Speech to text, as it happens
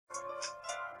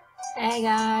Hey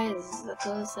guys, this is the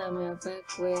coolest summer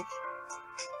back with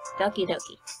Doki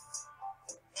Doki.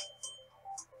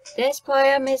 This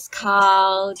poem is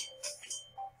called,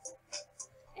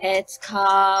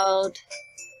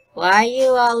 Why are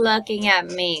you all looking at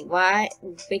me? Why?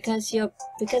 Because you're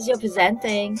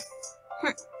presenting.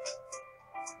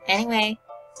 Anyway,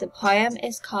 the poem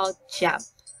is called Jump.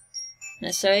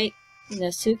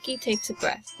 Nasuki takes a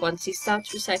breath. Once he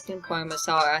stops reciting the poem, her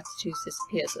sour attitude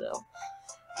disappears a little.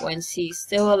 When she's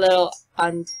still a little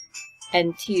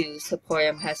enthused, the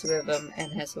poem has a rhythm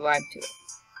and has a rhyme to it.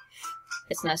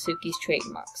 It's Nasuki's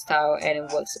trademark style, and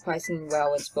it works surprisingly well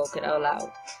when spoken out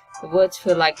loud. The words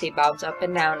feel like they bounce up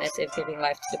and down as if giving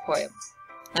life to the poem.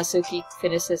 Nasuki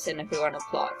finishes and everyone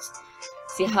applauds.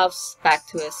 She hops back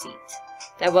to her seat.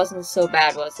 That wasn't so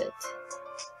bad, was it?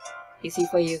 Easy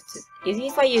for you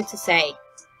to say.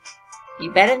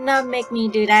 You better not make me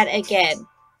do that again.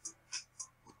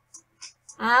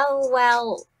 Oh,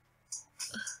 well,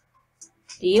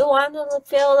 do you want to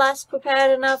feel less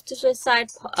prepared enough to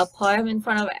recite a poem in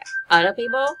front of other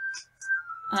people?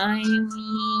 I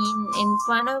mean, in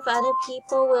front of other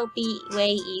people will be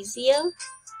way easier.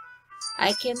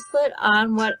 I can put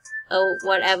on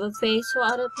whatever face for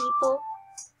other people,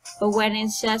 but when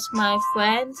it's just my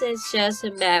friends, it's just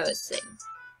embarrassing.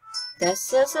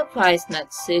 That's a surprise,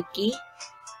 Natsuki.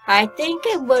 I think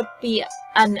it would be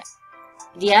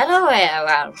the other way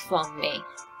around for me.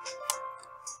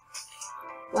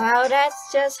 Well, that's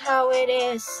just how it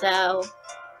is, so...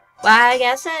 Well, I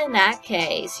guess in that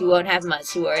case, you won't have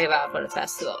much to worry about for the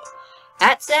festival.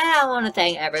 That said, I want to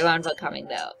thank everyone for coming,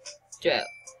 though. Drew.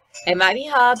 It might be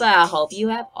hard, but I hope you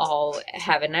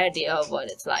have an idea of what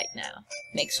it's like now.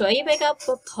 Make sure you pick up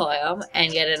a poem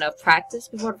and get enough practice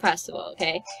before the festival,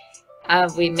 okay?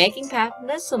 I'll be making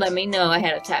patterns, so let me know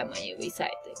ahead of time when you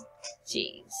recite them.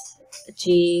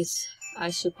 Jeez, I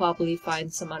should probably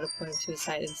find some other poem to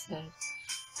recite instead.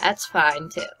 That's fine,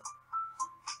 too.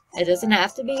 It doesn't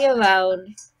have to be your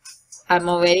own. I'm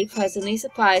already pleasantly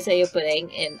surprised that you're putting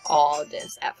in all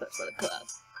this effort for the club.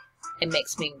 It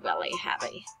makes me really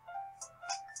happy.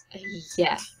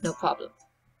 Yeah, no problem.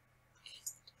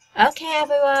 Okay,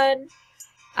 everyone.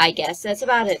 I guess that's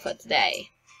about it for today.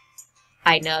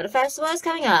 I know the festival is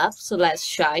coming up, so let's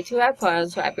try to write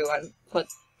poems for everyone for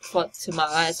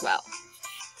tomorrow as well.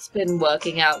 It's been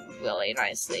working out really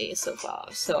nicely so far,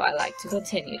 so I like to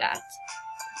continue that.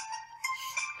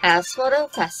 As for the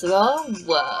festival,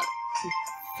 we'll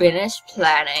finish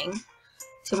planning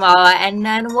tomorrow, and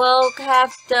then we'll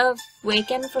have the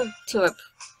weekend to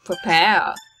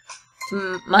prepare.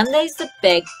 Monday's the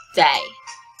big day.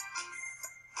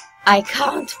 I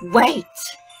can't wait!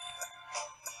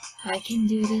 I can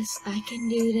do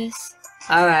this.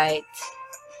 Alright.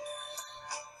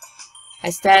 I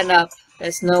stand up.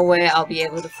 There's no way I'll be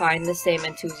able to find the same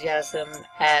enthusiasm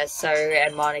as Sayuri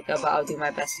and Monica, but I'll do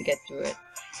my best to get through it.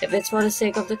 If it's for the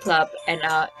sake of the club and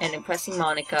impressing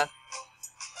Monica,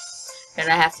 then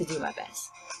I have to do my best.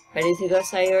 Ready to go,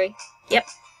 Sayuri? Yep.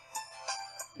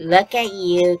 Look at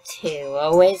you two,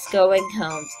 always going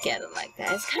home together like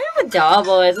that. It's kind of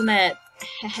adorable, isn't it?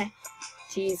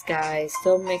 Jeez, guys,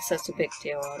 don't make such a big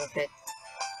deal out of it.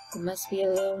 It must be a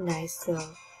little nice,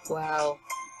 though. Wow.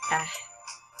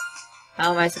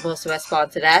 How am I supposed to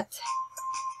respond to that?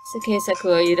 It's okay,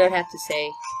 Sakura, you don't have to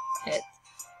say it.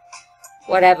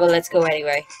 Whatever, let's go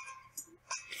anyway.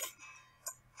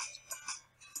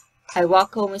 I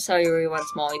walk home with Sayuri once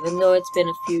more. Even though it's been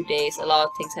a few days, a lot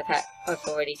of things have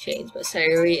already changed, but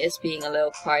Sayuri is being a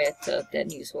little quieter than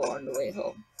usual on the way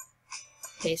home.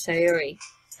 Hey, Sayuri.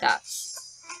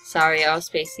 Sorry, I was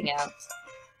spacing out.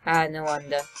 No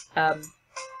wonder. I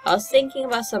was thinking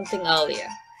about something earlier.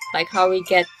 Like how we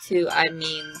get to,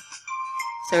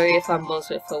 Sayuri fumbles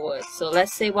with her words. So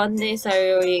let's say one day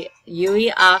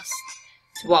Yuri asked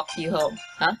to walk you home,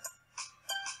 huh?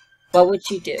 What would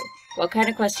you do? What kind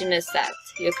of question is that?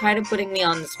 You're kind of putting me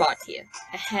on the spot here.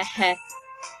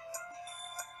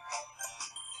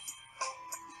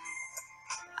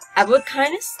 I would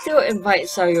kind of still invite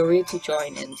Sayuri to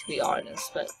join in, to be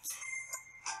honest, but...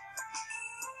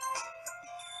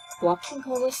 Walking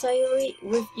home with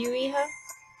Yuri, huh?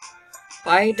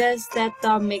 Why does that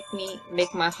thought make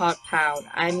my heart pound?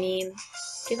 I mean,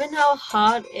 given how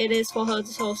hard it is for her to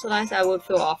socialize, I would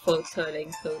feel awful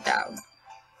turning her down.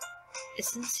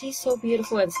 Isn't she so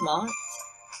beautiful and smart?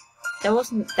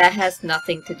 That has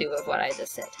nothing to do with what I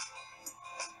just said.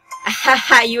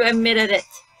 Ahaha, you admitted it!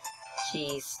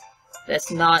 Jeez, there's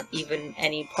not even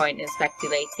any point in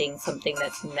speculating something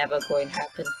that's never going to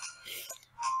happen.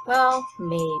 Well,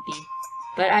 maybe.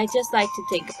 But I just like to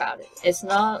think about it. It's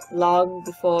not long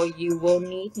before you won't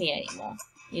need me anymore.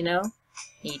 you know?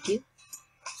 Need you?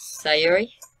 Sayuri?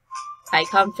 I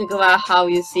can't figure out how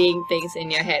you're seeing things in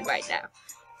your head right now.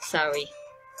 Sorry.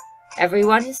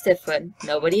 Everyone is different.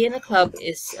 Nobody in the club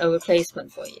is a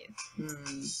replacement for you.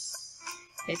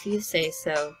 If you say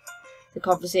so. The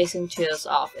conversation trails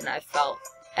off and I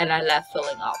left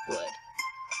feeling awkward.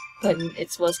 But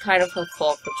it was kind of her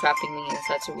fault for trapping me in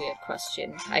such a weird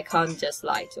question. I can't just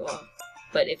lie to her.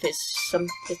 But if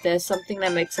there's something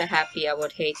that makes her happy, I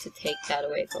would hate to take that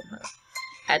away from her.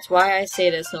 That's why I say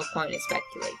there's no point in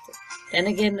speculating. Then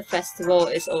again, the festival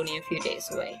is only a few days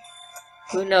away.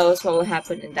 Who knows what will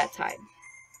happen in that time.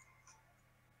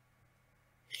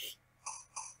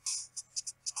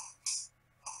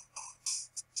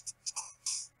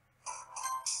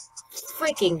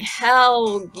 Freaking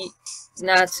hell,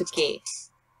 Natsuki.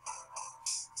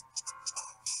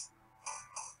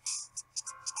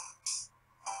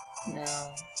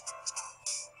 No.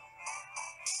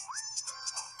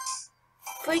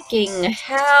 Freaking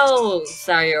hell,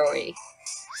 Sayori.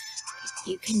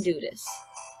 You can do this.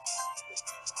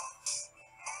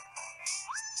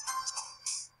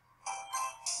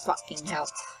 Fucking hell.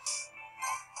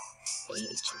 I hate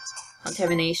you.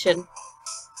 Contamination.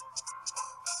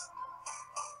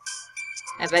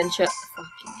 Adventure.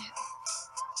 Fucking hell.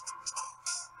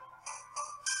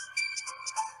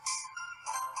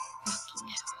 Fucking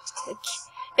hell.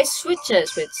 It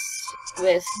switches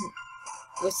with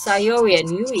Sayori and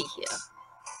Yui here.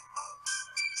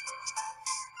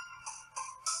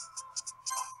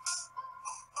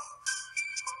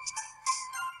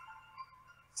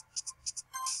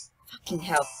 Fucking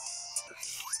hell.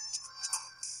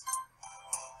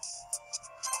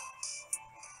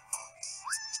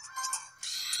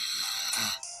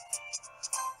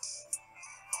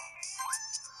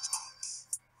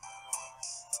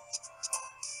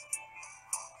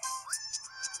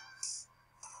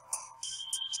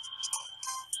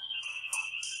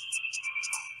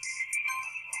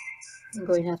 I'm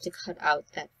going to have to cut out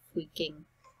that freaking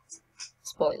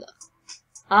spoiler.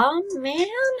 Oh man!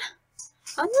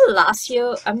 I'm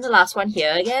the last one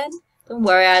here again? Don't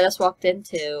worry, I just walked in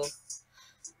too.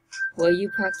 Were you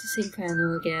practicing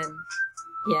piano again?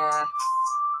 Yeah.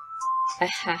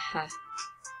 Ahaha.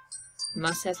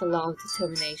 Must have a lot of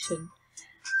determination.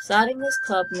 Starting this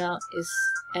club now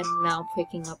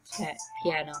picking up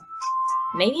piano.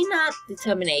 Maybe not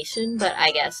determination, but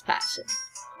I guess passion.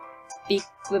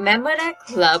 Remember that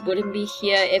club wouldn't be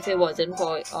here if it wasn't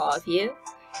for all of you?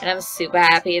 And I'm super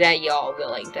happy that you're all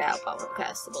willing to help out with the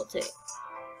festival too.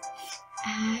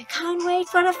 I can't wait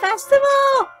for the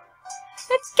festival!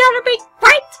 It's gonna be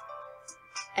great!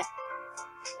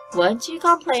 Weren't you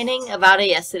complaining about it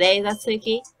yesterday,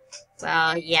 Natsuki?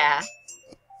 Well, yeah.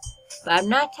 But I'm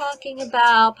not talking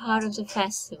about part of the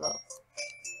festival.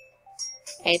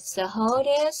 It's the whole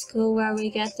day of school where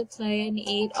we get to play and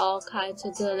eat all kinds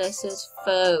of delicious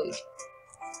food.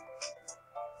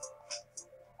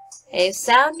 It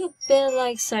sounded a bit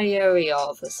like Sayuri all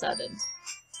of a sudden.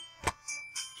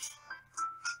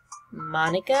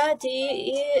 Monica, do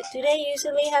they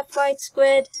usually have fried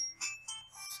squid?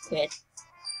 Squid.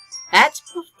 That's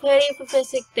a pretty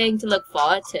specific thing to look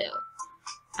forward to.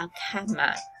 Oh, come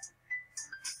on.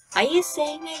 Are you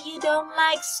saying that you don't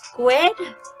like squid?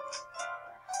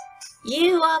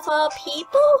 You of all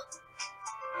people?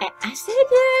 I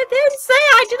didn't say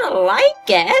I didn't like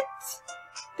it.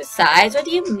 Besides, what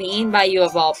do you mean by you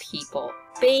of all people?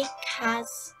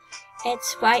 Because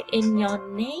it's right in your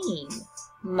name.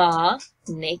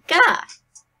 Monica.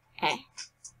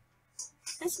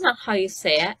 That's not how you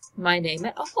say my name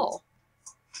at all.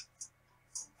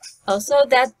 Also,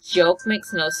 that joke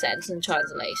makes no sense in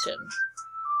translation.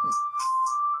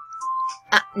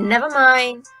 Never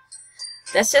mind.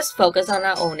 Let's just focus on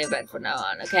our own event from now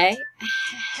on, okay?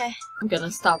 I'm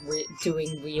gonna stop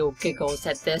doing real giggles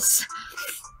at this.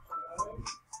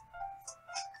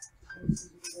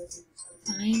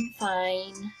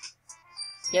 Fine.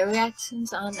 Your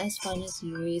reactions aren't as fun as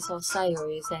Yuri's or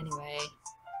Sayori's anyway.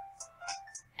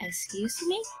 Excuse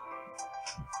me?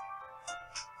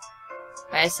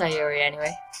 Where's Sayori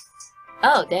anyway?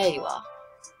 Oh, there you are.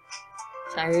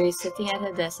 Sayori is sitting at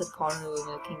her desk at the corner of the room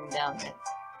looking down at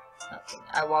nothing.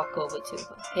 I walk over to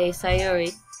her. Hey,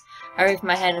 Sayori. I wave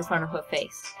my hand in front of her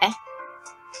face.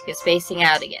 You're spacing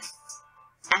out again.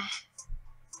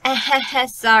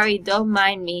 Sorry, don't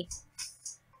mind me.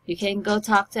 You can go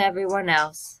talk to everyone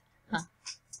else. Huh.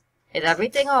 Is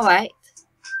everything alright?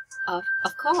 Of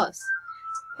course.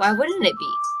 Why wouldn't it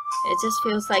be? It just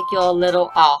feels like you're a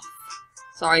little off.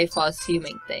 Sorry for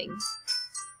assuming things.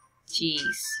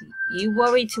 Jeez, you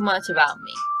worry too much about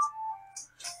me.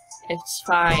 It's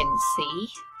fine, see?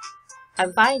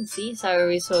 I'm fine, see?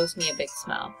 Sayori shows me a big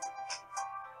smile.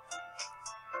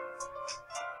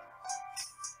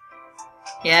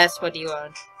 Yes, what do you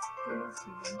want?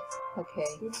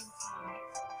 Okay.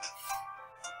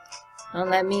 Don't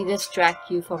let me distract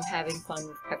you from having fun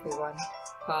with everyone.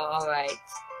 Well, alright.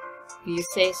 You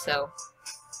say so.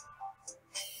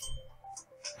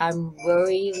 I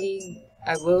worriedly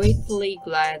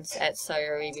glance at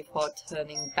Sayori before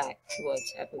turning back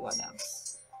towards everyone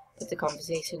else. But the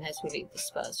conversation has really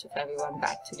dispersed with everyone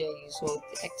back to their usual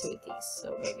activities,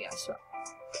 so maybe I should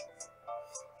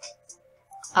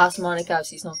ask Monica if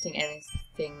she's noticing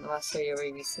anything about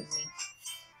Sayori recently.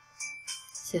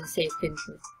 Since they've been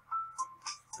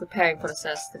preparing for the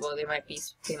festival, they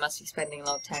must be spending a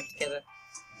lot of time together.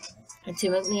 I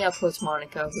timidly approach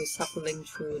Monica, who is shuffling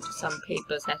through some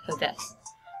papers at her desk.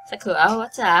 Sakura,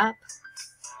 what's up?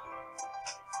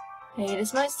 Hey,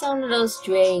 this might sound a little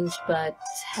strange, but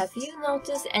have you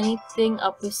noticed anything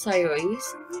up with Sayori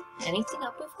recently? Anything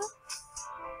up with her?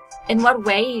 In what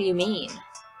way do you mean?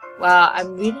 Well,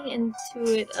 I'm reading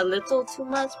into it a little too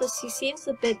much, but she seems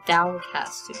a bit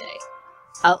downcast today.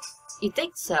 Oh, you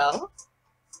think so?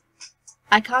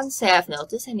 I can't say I've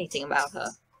noticed anything about her.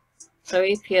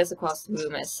 Sayori peers across the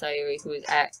room at Sayori, who is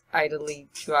idly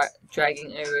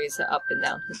dragging an eraser up and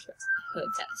down her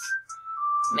desk.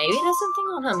 Maybe there's something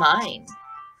on her mind.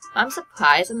 I'm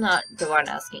surprised I'm not the one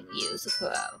asking you,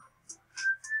 Sakura.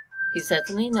 You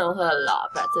certainly know her a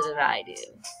lot better than I do.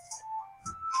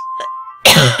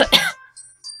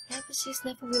 Yeah, but she's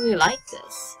never really like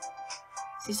this.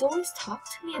 She's always talked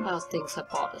to me about things that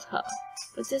bothered her.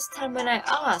 But this time when I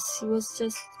asked, she was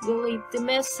just really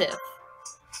dismissive.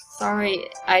 Sorry,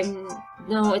 I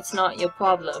know it's not your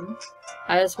problem.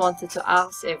 I just wanted to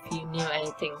ask if you knew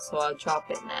anything, so I'll drop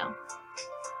it now.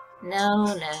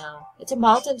 No, it's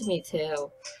important to me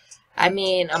too. I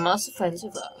mean, I'm also friends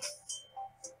with her.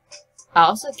 I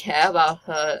also care about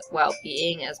her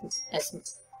well-being as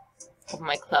of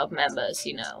my club members,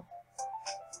 you know.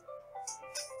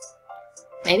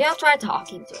 Maybe I'll try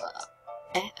talking to her.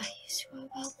 Are you sure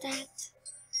about that?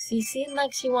 She seemed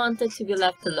like she wanted to be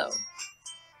left alone.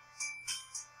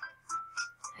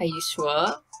 Are you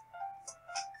sure?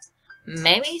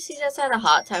 Maybe she just had a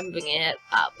hard time bringing it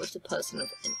up with the person of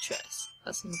interest.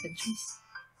 Person of interest?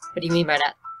 What do you mean by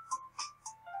that?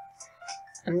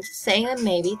 I'm just saying that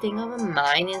maybe thing on her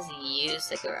mind is you,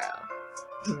 Sakura.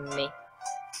 Me.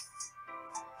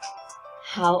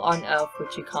 How on earth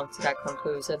would you come to that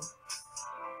conclusion?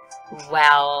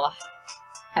 Well,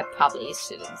 I probably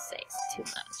shouldn't say too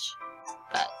much,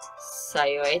 but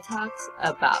Sayori talks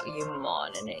about you more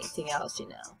than anything else, you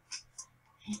know.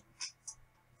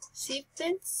 She's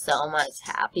been so much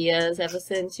happier ever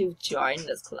since you've joined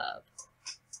this club.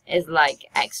 It's like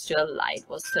extra light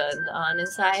was turned on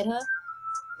inside her.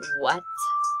 What?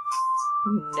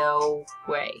 No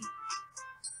way.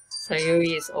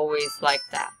 Sayori is always like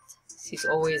that. She's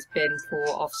always been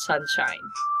full of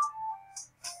sunshine.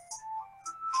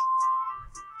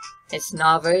 It's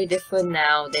not very different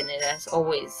now than it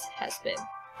always has been.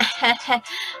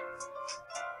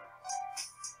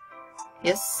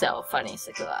 You're so funny,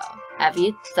 Sakura. Have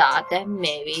you thought that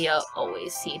maybe you've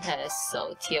always seen her as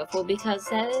so tearful because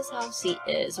that is how she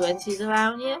is when she's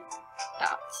around you?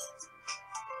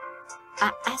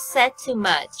 I said too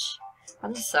much.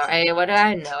 I'm sorry, what do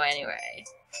I know anyway?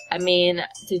 I mean,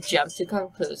 to jump to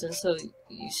conclusions, so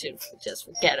you should just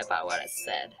forget about what I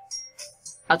said.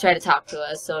 I'll try to talk to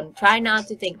her, so try not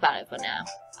to think about it for now.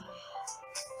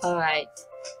 Alright.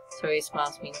 Sayori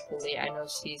smiles meaningfully. I know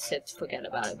she said to forget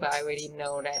about it, but I already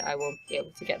know that I won't be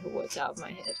able to get her words out of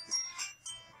my head.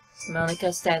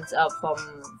 Monica stands up from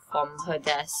her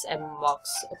desk and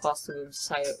walks across the room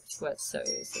towards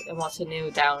Sayori, and wants to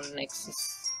kneel down next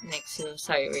to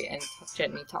Sayori and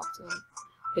gently talk to her.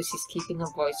 But she's keeping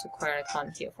her voice so quiet I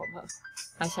can't hear from her.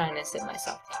 I try to sit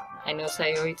myself down. I know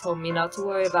Sayori told me not to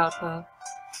worry about her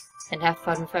and have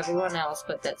fun with everyone else,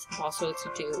 but that's impossible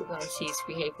to do when she's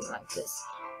behaving like this.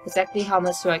 Exactly how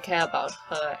much do I care about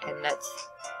her and that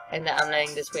I'm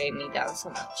letting this weigh me down so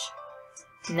much?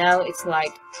 Now it's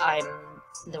like I'm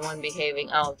the one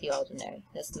behaving out of the ordinary.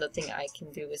 There's nothing I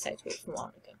can do besides wait for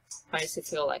Monica. Why does it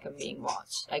feel like I'm being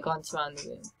watched? I glance around the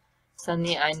room.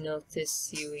 Suddenly I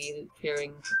notice Yui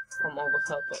peering from over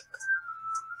her book.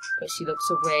 But she looks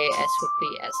away as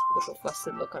quickly as with a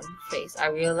flustered look on her face. I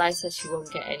realize that she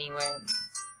won't get anywhere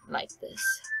like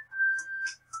this.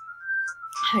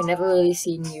 I never really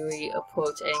seen Yui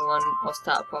approach anyone or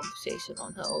start a conversation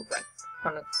on her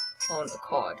own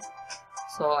accord.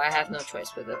 So I have no choice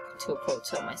but to approach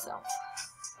her myself.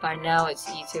 By now it's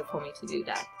easier for me to do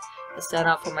that. I stand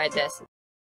up from my desk.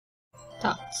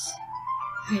 Thoughts.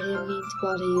 I didn't mean to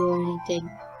bother you or anything.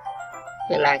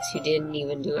 Relax, you didn't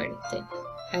even do anything.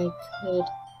 I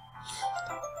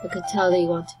could tell that you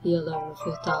want to be alone with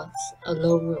your thoughts.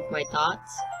 Alone with my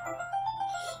thoughts?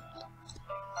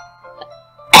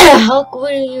 How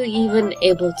were you even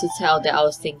able to tell that I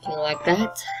was thinking like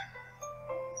that?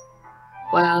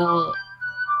 Well,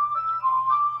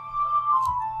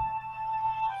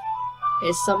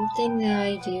 it's something that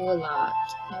I do a lot.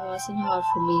 It wasn't hard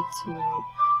for me to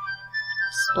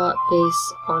spot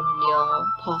based on your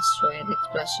posture and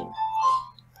expression.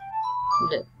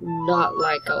 Not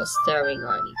like I was staring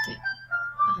or anything.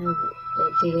 I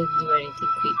didn't do anything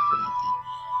creepy like that.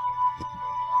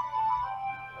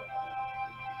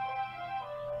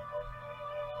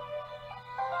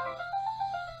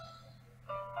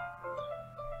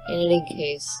 In any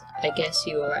case, I guess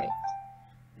you were right.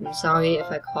 I'm sorry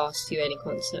if I caused you any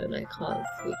concern. I can't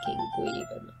freaking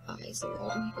breathe and my eyes are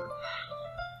watering.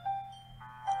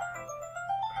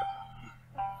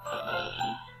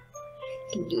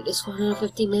 I can do this for another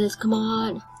 15 minutes, come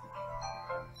on!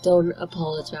 Don't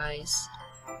apologize.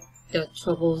 Your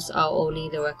troubles are only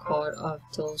the record of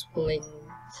those willingly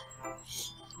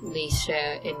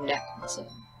share in that concern.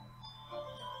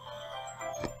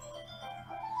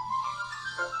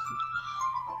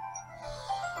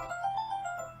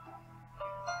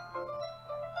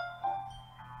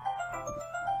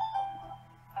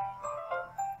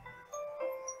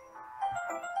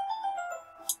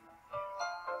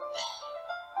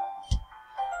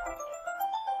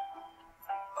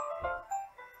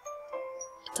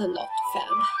 Turned off the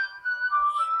fan.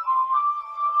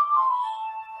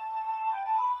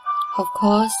 Of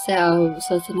course, there are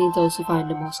certainly those who find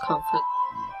the most comfort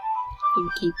in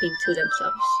keeping to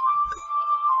themselves.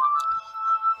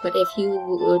 But if you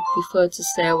would prefer to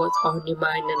share what's on your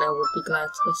mind, then I would be glad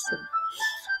to listen.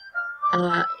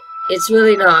 It's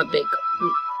really not a big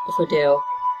of a deal.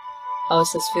 I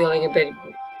was just feeling a bit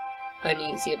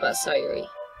uneasy about Sayuri.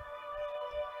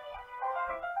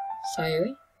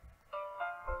 Sayuri?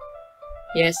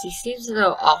 Yes, he seems a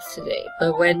little off today,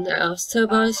 but when I asked her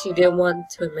about it, she didn't want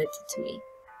to admit it to me.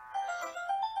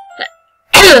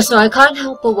 So I can't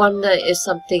help but wonder if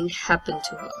something happened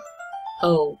to her.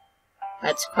 Oh,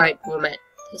 that's quite romantic.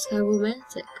 That's kind of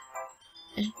romantic.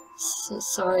 So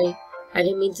sorry, I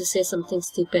didn't mean to say something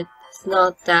stupid. It's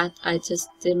not that, I just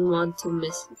didn't want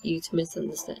you to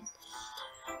misunderstand.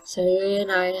 Sayuri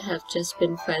and I have just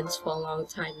been friends for a long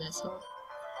time, that's all.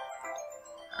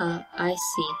 I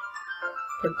see.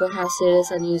 Then perhaps it is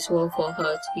unusual for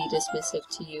her to be dismissive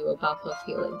to you about her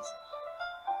feelings.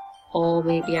 Or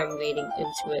maybe I'm reading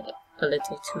into it a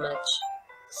little too much.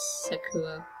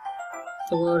 Sakura,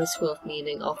 the world is full of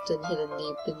meaning, often hidden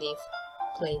deep beneath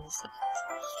plain sight.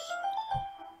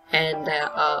 And there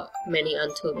are many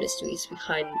untold mysteries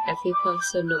behind every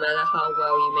person, no matter how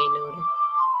well you may know them.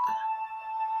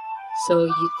 So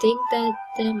you think that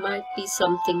there might be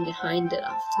something behind it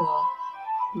after all?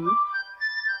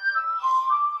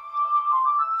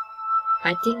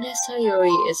 I think that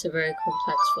Sayuri is a very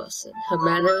complex person. Her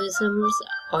mannerisms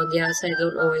on the outside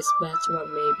don't always match what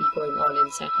may be going on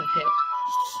inside her head.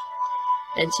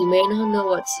 And she may not know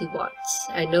what she wants.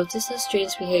 I noticed her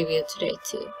strange behavior today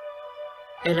too.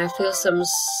 And I feel some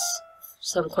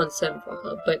concern for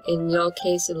her. But in your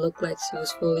case, it looked like she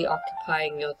was fully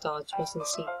occupying your thoughts, wasn't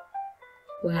she?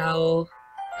 Well,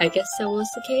 I guess that was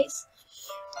the case.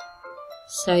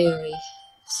 Sayuri,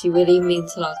 she really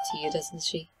means a lot to you, doesn't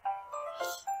she?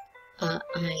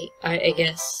 I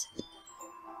guess.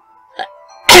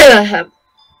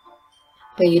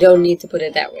 But you don't need to put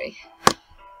it that way.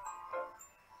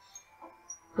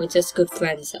 We're just good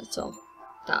friends, that's all.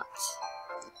 That's.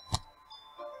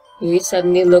 Yuri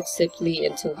suddenly looked deeply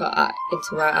into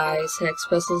my eyes. Her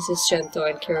expression is gentle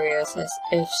and curious, as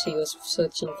if she was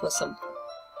searching for something.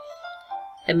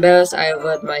 Embarrassed, I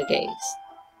avert my gaze.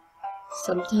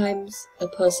 Sometimes a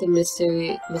person's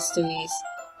mysteries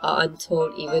are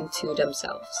untold even to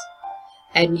themselves.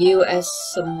 And you, as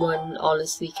someone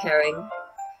honestly caring,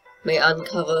 may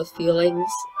uncover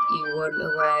feelings you weren't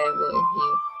aware were in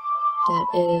you. That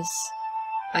is,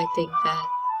 I think that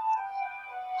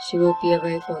she would be a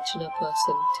very fortunate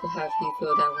person to have you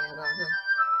feel that way about her.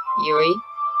 Yuri,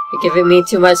 you're giving me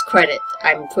too much credit.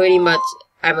 I'm a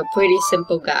pretty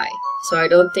simple guy, so I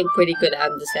don't think pretty good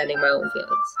at understanding my own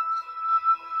feelings.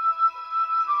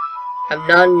 I'm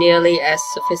not nearly as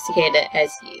sophisticated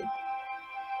as you.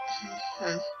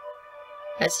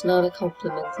 That's not a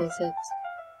compliment, is it?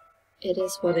 It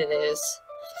is what it is.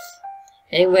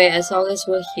 Anyway, as long as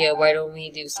we're here, why don't we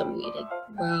do some reading?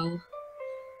 Well,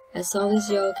 as long as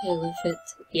you're okay with it,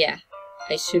 yeah.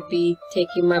 I should be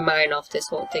taking my mind off this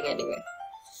whole thing anyway.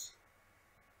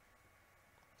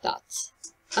 Dots.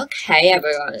 Okay,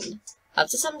 everyone.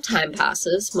 After some time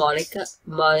passes,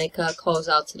 Monica calls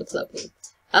out to the club room.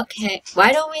 Okay,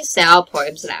 why don't we say our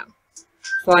poems now?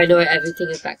 Before I know it, everything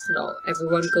is back to normal.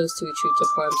 Everyone goes to retreat their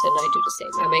poems, and I do the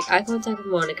same. I make eye contact with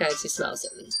Monica, and she smiles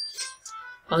at me.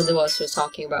 I wonder what she was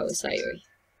talking about with Sayuri.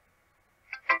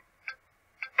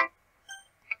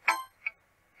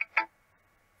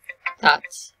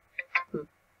 Dots.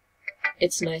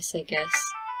 It's nice, I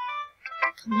guess.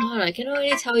 Come on, I can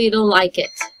already tell you don't like it.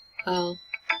 Well,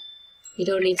 you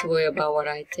don't need to worry about what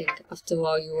I think. After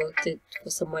all, you worked it for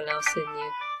someone else, didn't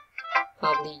you?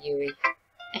 Probably Yuri.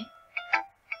 I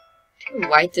didn't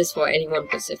write this for anyone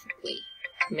specifically.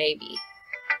 Maybe.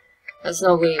 That's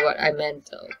not really what I meant,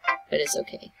 though. But it's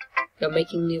okay. You're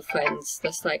making new friends,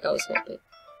 just like I was hoping.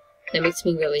 That makes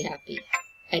me really happy.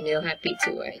 And you're happy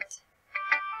too, right?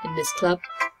 In this club?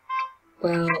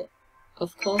 Well,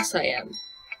 of course I am.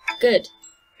 Good.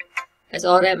 That's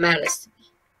all that matters to me.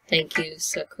 Thank you,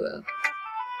 Sakura.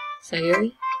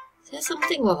 Sayuri? Is there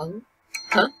something wrong?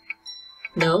 Huh?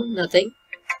 No, nothing.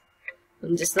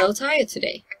 I'm just a little tired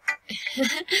today.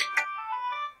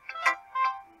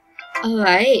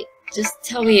 Alright, just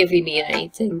tell me if you need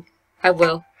anything. I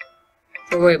will.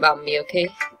 Don't worry about me, okay?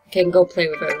 You can go play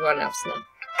with everyone else now.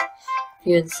 If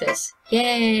you insist.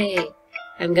 Yay!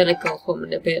 I'm gonna go home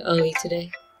a bit early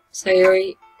today.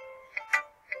 Sayuri?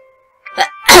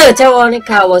 Tell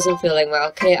Monica I wasn't feeling well,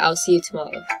 okay? I'll see you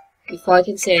tomorrow. Before I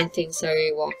can say anything,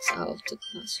 Sayuri walks out of the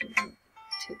classroom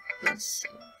to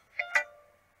herself.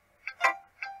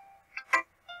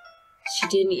 She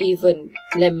didn't even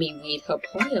let me read her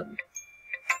poem.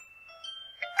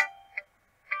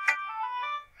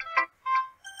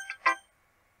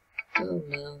 Oh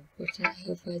no, what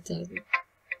have I done?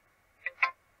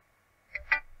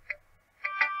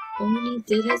 Only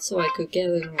did it so I could get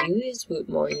a New Year's wood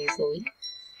more easily.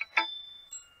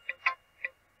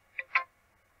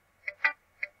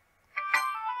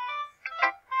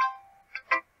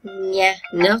 Yeah,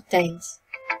 no thanks.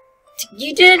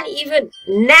 You didn't even...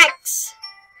 Next!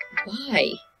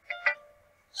 Why?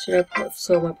 Should I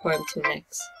show my poem to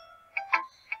next?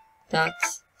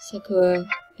 Dots. Sakura,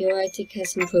 your writing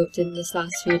has improved in these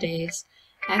last few days.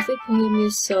 Every poem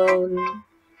you've shown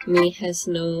me has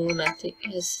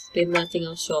been nothing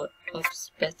else short of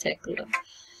spectacular.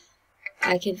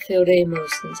 I can feel the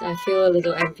emotions. I feel a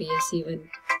little envious even.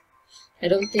 I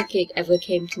don't think it ever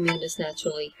came to me this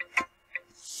naturally.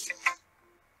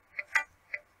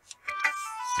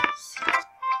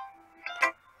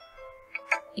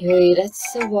 Yuri,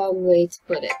 that's the wrong way to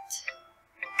put it.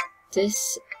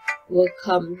 This will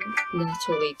come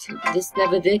naturally to me. This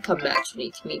never did come naturally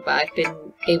to me, but I've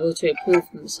been able to improve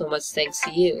them so much thanks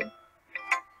to you.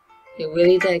 You're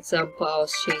really the example I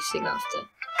was chasing after.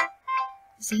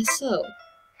 Is that so?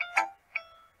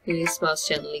 Yuri smiles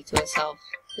gently to herself.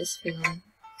 This feeling.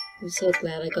 I'm so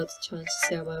glad I got the chance to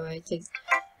share my writing.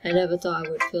 I never thought I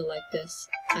would feel like this.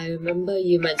 I remember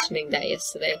you mentioning that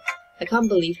yesterday. I can't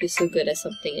believe you're so good at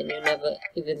something and you never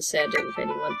even shared it with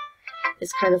anyone.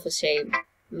 It's kind of a shame.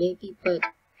 Maybe, but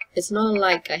it's not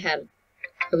like I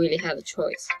really had a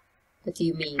choice. What do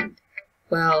you mean?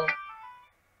 Well,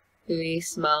 Yuri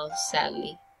smiled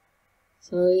sadly.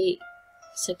 Sorry,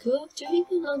 Sakura, during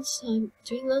lunchtime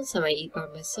I eat by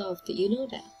myself. Did you know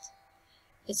that?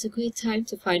 It's a great time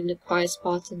to find a quiet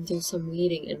spot and do some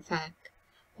reading. In fact,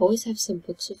 I always have some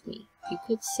books with me. You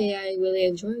could say I really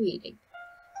enjoy reading.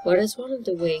 Well, that's one of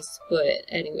the ways to put it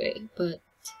anyway, but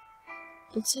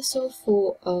books are so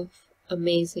full of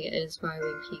amazing and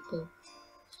inspiring people.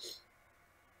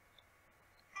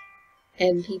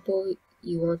 And people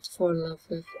you want to fall in love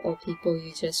with, or people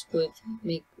you just would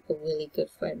make a really good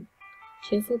friend.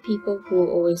 Cheerful people who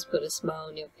always put a smile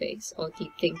on your face, or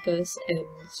deep thinkers and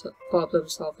problem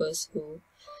solvers who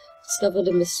discover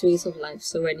the mysteries of life.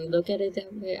 So when you look at it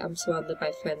that way, I'm surrounded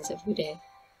by friends every day.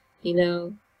 You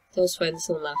know, those friends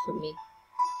don't laugh at me.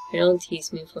 They don't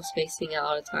tease me for spacing out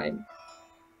all the time.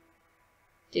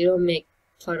 They don't make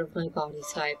fun of my body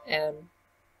type, and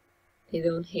they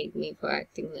don't hate me for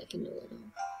acting like a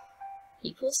know-it-all.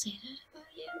 People say that about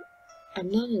you? I'm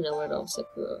not a know-it-all,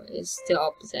 Sakura. It's the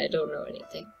opposite. I don't know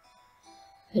anything.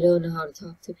 I don't know how to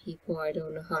talk to people. I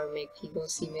don't know how to make people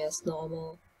see me as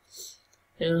normal.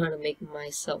 I don't know how to make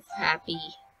myself happy.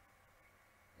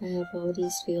 I have all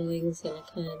these feelings, and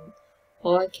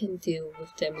all I can do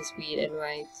with them is read and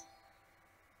write.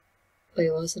 But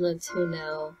it wasn't until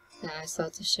now that I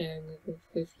started sharing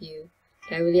with you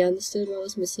that I really understood what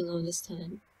was missing all this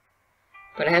time.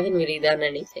 But I haven't really done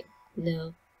anything.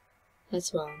 No,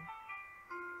 that's wrong.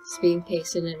 Just being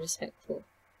patient and respectful.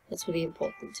 That's really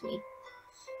important to me.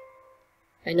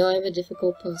 I know I'm a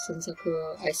difficult person,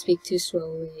 Sakura. I speak too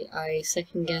slowly. I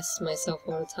second-guess myself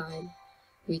all the time.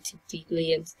 Read too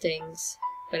deeply into things.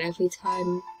 But every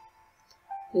time,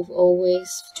 you've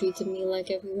always treated me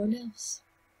like everyone else.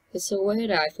 It's so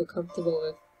weird that I feel comfortable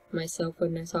with myself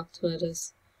when I talk to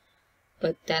others.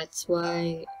 But that's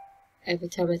why every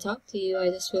time I talk to you, I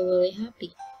just feel really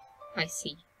happy. I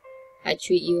see. I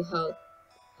treat you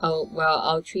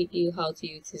I'll treat you how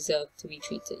you deserve to be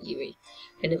treated, Yuri.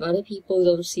 And if other people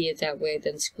don't see it that way,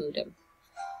 then screw them.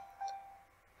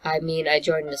 I mean, I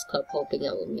joined this club hoping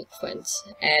I would make friends,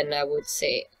 and I would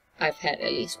say I've had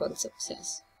at least one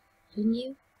success. Didn't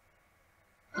you?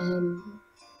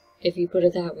 If you put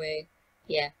it that way,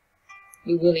 yeah.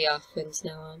 We really are friends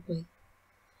now, aren't we?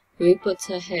 Yuri puts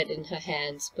her head in her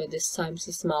hands, but this time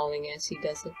she's smiling as she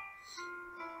does it.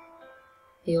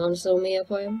 You want to show me a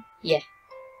poem? Yeah,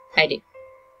 I do.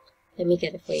 Let me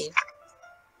get it for you.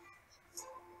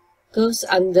 Goes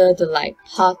Under the Light,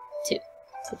 Part 2.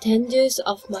 The tendrils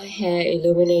of my hair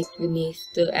illuminate beneath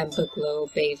the amber glow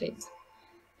bathing.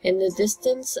 In the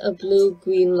distance, a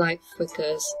blue-green light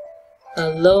flickers. A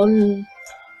lone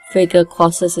figure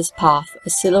crosses his path. A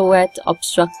silhouette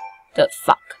obstructs the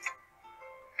fuck.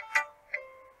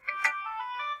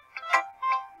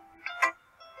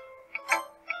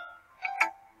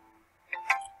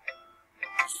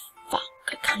 Fuck,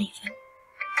 I can't even.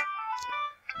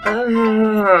 I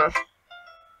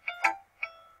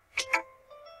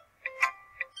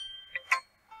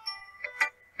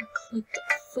clicked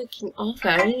freaking off.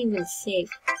 I didn't even save.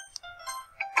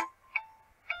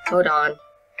 Hold on.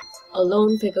 A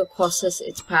lone figure crosses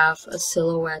its path, a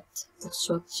silhouette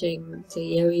obstructing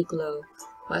the eerie glow.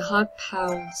 My heart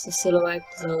pounds, the silhouette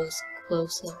glows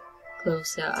closer,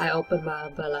 closer. I open my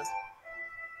umbrella,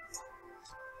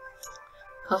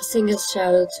 casting a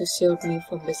shadow to shield me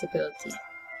from visibility.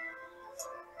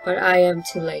 But I am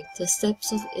too late. The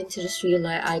steps into the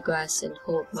streetlight, I grasp and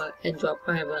drop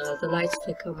my umbrella. The lights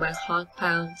flicker, my heart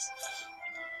pounds.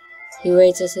 He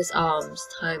raises his arms.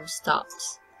 Time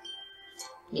stops.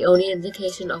 The only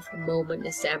indication of a moment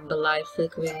is the amber light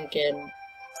flickering again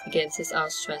against his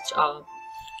outstretched arm.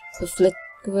 The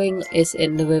flickering is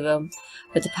in the rhythm,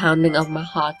 with the pounding of my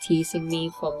heart teasing me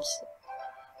from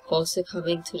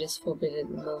succumbing to this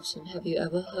forbidden emotion. Have you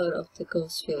ever heard of the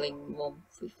ghost feeling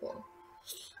warmth before?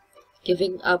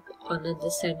 Giving up on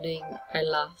understanding, I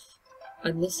laugh.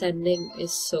 Understanding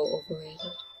is so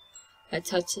overrated. I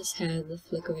touch his hand, the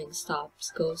flickering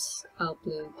stops, goes out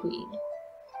blue-green.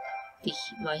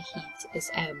 My heat is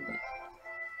amber.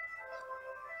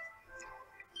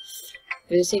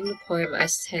 Finishing the poem, I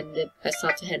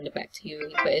start to hand it back to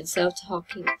Yuri, but instead of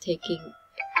taking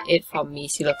it from me,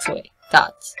 she looks away.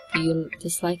 Do you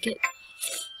dislike it?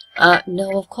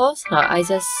 No, of course not. I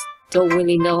just don't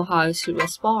really know how I should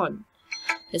respond.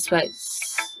 Despite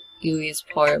Yuri's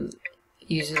poem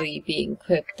usually being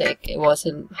cryptic, it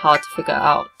wasn't hard to figure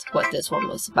out what this one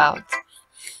was about.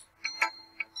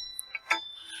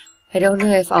 I don't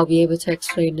know if I'll be able to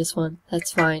explain this one.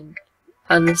 That's fine.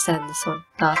 I understand this one.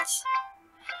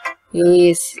 Yuri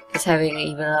is having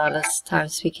even a lot less time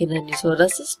speaking than usual.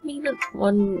 Does this mean that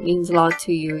one means a lot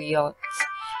to Yuri? Or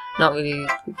not really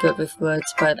good with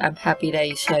words, but I'm happy that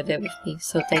you shared it with me,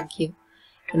 so thank you.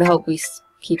 And I hope we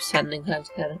keep spending time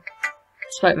together.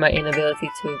 Despite my inability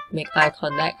to make eye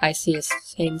contact, I see a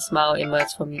faint smile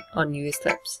emerge on Yuri's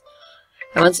lips.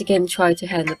 I once again try to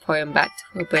hand the poem back to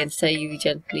her, but instead Yuri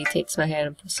gently takes my hand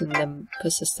and pushes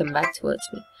them back towards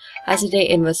me. Hesitate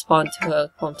in response to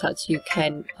her warm touch. The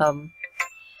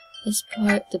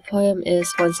poem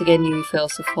is, once again Yuri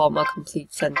fails to form a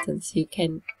complete sentence. You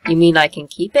mean I can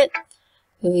keep it?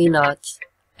 Yuri nods.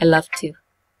 I love to.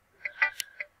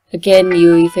 Again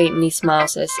Yuri faintly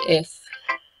smiles as if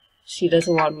she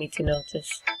doesn't want me to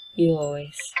notice. You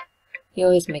always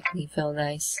make me feel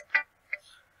nice.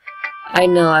 I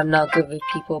know I'm not good with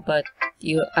people, but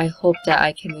I hope that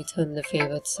I can return the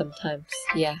favor sometimes.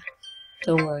 Yeah,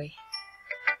 don't worry.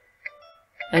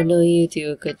 I know you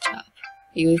do a good job.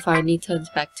 Yuri finally turns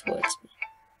back towards me.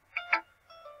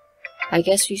 I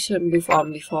guess we should move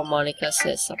on before Monica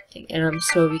says something, and I'm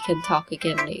sure we can talk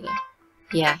again later.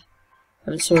 Yeah,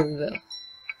 I'm sure we will.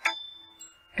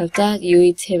 With that,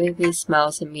 Yuri timidly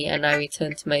smiles at me, and I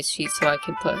return to my seat so I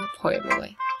can put her poem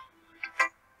away.